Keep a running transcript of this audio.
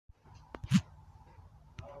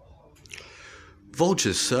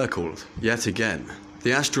Vultures circled, yet again,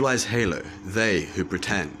 the astralized halo, they who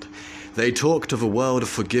pretend. They talked of a world of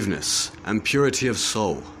forgiveness and purity of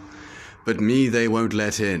soul. But me they won't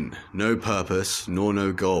let in, no purpose nor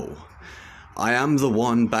no goal. I am the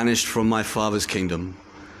one banished from my father's kingdom,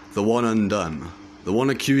 the one undone, the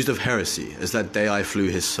one accused of heresy as that day I flew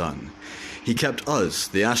his son. He kept us,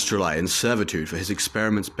 the astrali, in servitude for his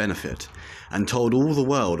experiment's benefit, and told all the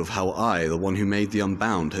world of how I, the one who made the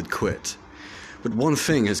unbound, had quit. But one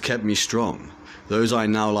thing has kept me strong. Those I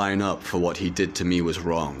now line up for what he did to me was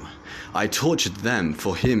wrong. I tortured them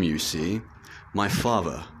for him, you see. My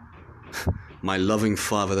father. My loving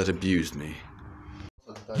father that abused me.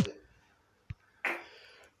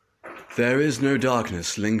 There is no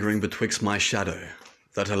darkness lingering betwixt my shadow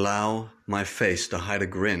that allow my face to hide a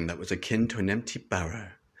grin that was akin to an empty barrow.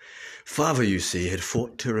 Father, you see, had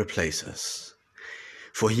fought to replace us,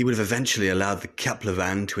 for he would have eventually allowed the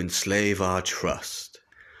Kaplavan to enslave our trust.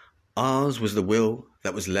 Ours was the will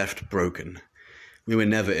that was left broken. We were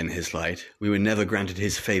never in his light. We were never granted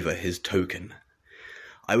his favor, his token.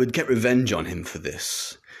 I would get revenge on him for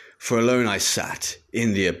this, for alone I sat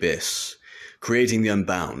in the abyss, creating the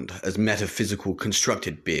unbound as metaphysical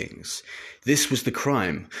constructed beings. This was the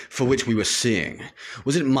crime for which we were seeing.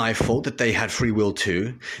 Was it my fault that they had free will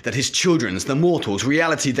too? That his children's, the mortals,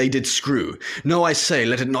 reality they did screw? No, I say,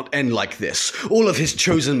 let it not end like this. All of his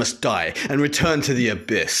chosen must die and return to the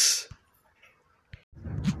abyss.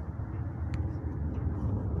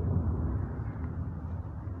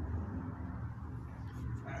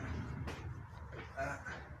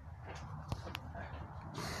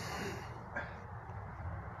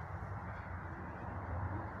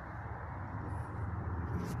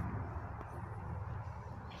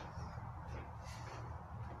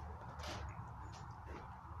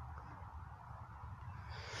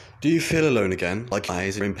 Do you feel alone again, like your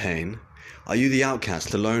eyes are in pain? Are you the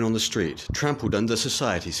outcast alone on the street, trampled under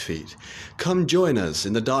society's feet? Come join us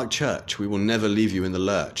in the dark church, we will never leave you in the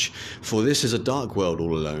lurch, for this is a dark world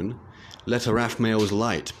all alone. Let Araphmael's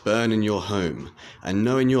light burn in your home, and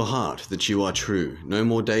know in your heart that you are true, no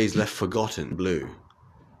more days left forgotten blue.